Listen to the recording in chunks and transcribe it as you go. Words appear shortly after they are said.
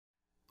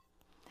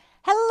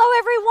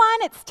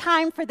it's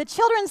time for the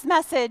children's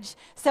message.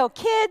 So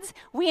kids,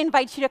 we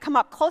invite you to come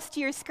up close to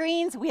your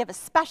screens. We have a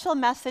special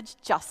message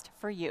just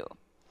for you.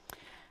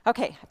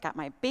 Okay, I've got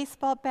my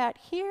baseball bat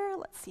here.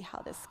 Let's see how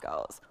this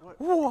goes. What?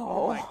 Whoa.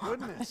 Oh my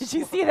goodness. Did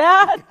you see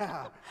that?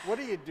 Yeah. What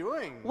are you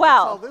doing?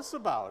 Well, what's all this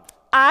about?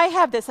 I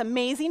have this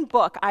amazing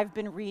book I've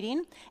been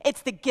reading.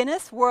 It's the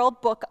Guinness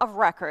World Book of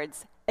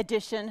Records,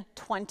 edition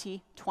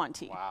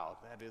 2020. Wow,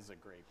 that is a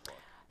great book.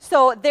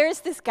 So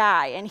there's this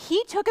guy, and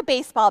he took a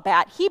baseball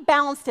bat, he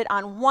balanced it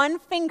on one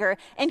finger,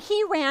 and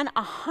he ran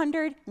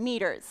 100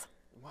 meters.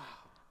 Wow.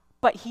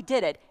 But he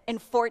did it in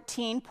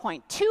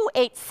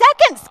 14.28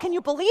 seconds. Can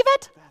you believe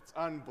it? That's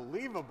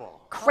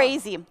unbelievable.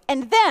 Crazy.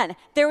 And then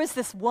there was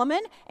this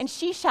woman, and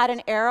she shot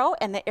an arrow,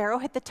 and the arrow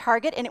hit the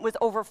target, and it was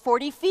over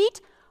 40 feet.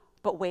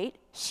 But wait,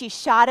 she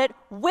shot it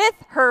with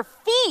her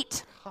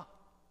feet. Huh.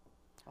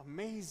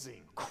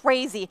 Amazing.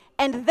 Crazy.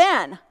 And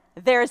then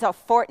there's a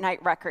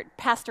Fortnite record.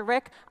 Pastor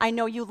Rick, I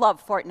know you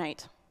love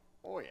Fortnite.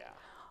 Oh, yeah.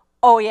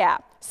 Oh, yeah.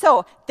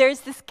 So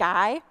there's this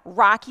guy,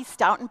 Rocky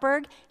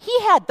Stoutenberg. He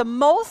had the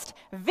most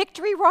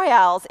victory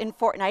royales in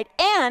Fortnite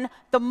and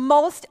the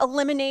most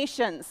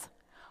eliminations.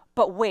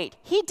 But wait,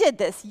 he did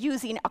this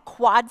using a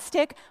quad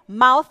stick,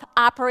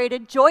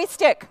 mouth-operated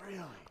joystick.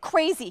 Really?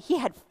 Crazy. He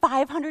had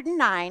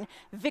 509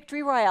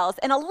 victory royales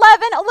and 11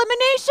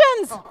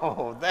 eliminations.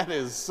 Oh, that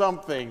is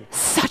something.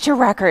 Such a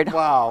record.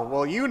 Wow.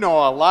 Well, you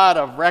know a lot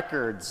of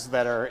records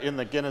that are in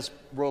the Guinness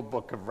World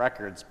Book of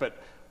Records, but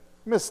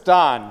Miss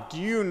Dawn, do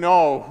you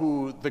know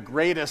who the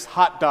greatest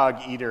hot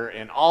dog eater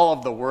in all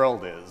of the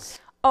world is?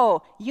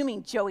 Oh, you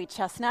mean Joey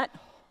Chestnut?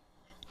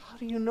 How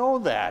do you know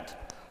that?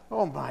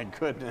 Oh, my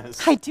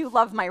goodness. I do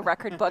love my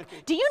record book.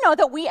 Do you know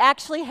that we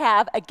actually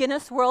have a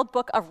Guinness World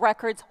Book of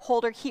Records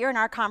holder here in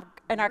our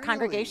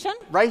congregation?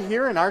 Right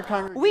here in our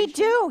congregation? We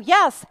do,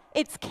 yes.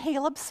 It's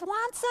Caleb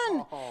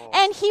Swanson. Oh.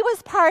 And he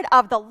was part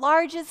of the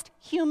largest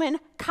human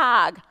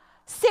cog.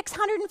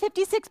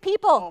 656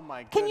 people. Oh,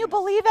 my Can you goodness.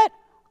 believe it?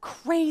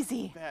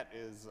 Crazy. That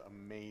is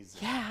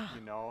amazing. Yeah.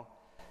 You know,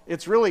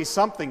 it's really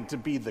something to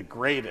be the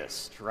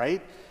greatest,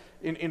 right?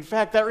 In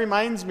fact, that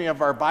reminds me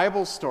of our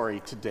Bible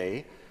story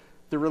today.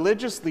 The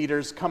religious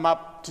leaders come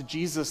up to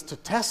Jesus to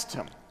test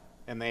him,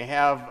 and they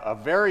have a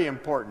very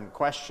important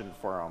question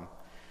for him.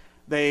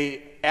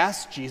 They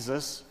ask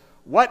Jesus,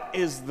 what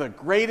is the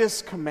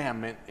greatest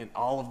commandment in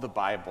all of the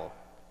Bible?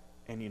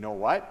 And you know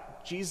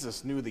what?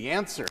 Jesus knew the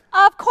answer.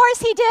 Of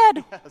course he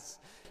did. Yes.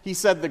 He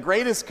said the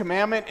greatest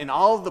commandment in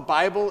all of the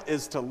Bible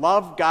is to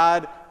love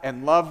God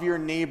and love your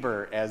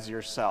neighbor as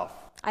yourself.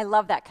 I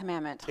love that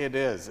commandment. It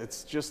is.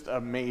 It's just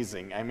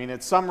amazing. I mean,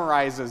 it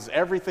summarizes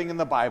everything in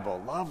the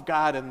Bible. Love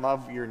God and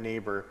love your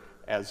neighbor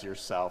as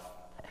yourself.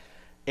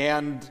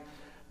 And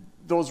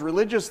those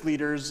religious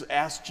leaders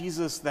asked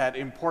Jesus that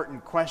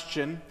important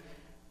question,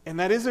 and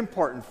that is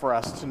important for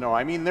us to know.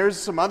 I mean, there's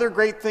some other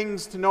great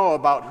things to know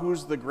about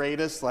who's the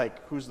greatest,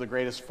 like who's the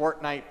greatest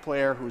Fortnite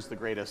player, who's the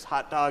greatest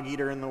hot dog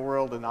eater in the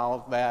world, and all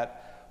of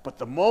that. But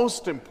the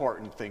most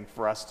important thing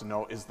for us to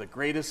know is the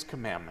greatest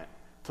commandment,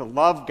 to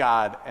love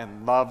God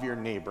and love your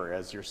neighbor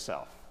as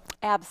yourself.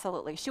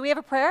 Absolutely. Should we have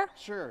a prayer?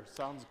 Sure,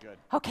 sounds good.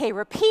 Okay,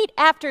 repeat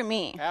after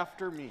me.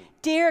 After me.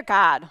 Dear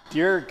God,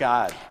 Dear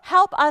God,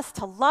 help us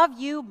to love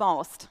you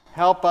most.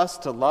 help us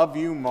to love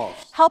you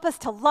most. Help us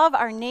to love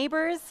our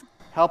neighbors,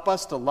 Help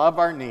us to love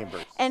our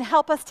neighbors. and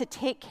help us to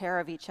take care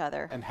of each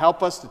other. And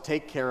help us to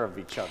take care of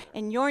each other.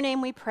 In your name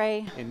we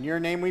pray. In your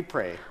name we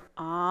pray.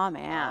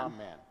 Amen.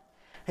 Amen.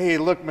 Hey,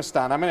 look, Miss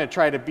Dawn, I'm going to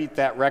try to beat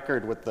that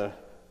record with the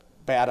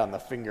bat on the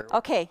finger.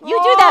 Okay, you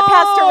do that,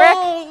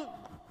 Pastor Rick.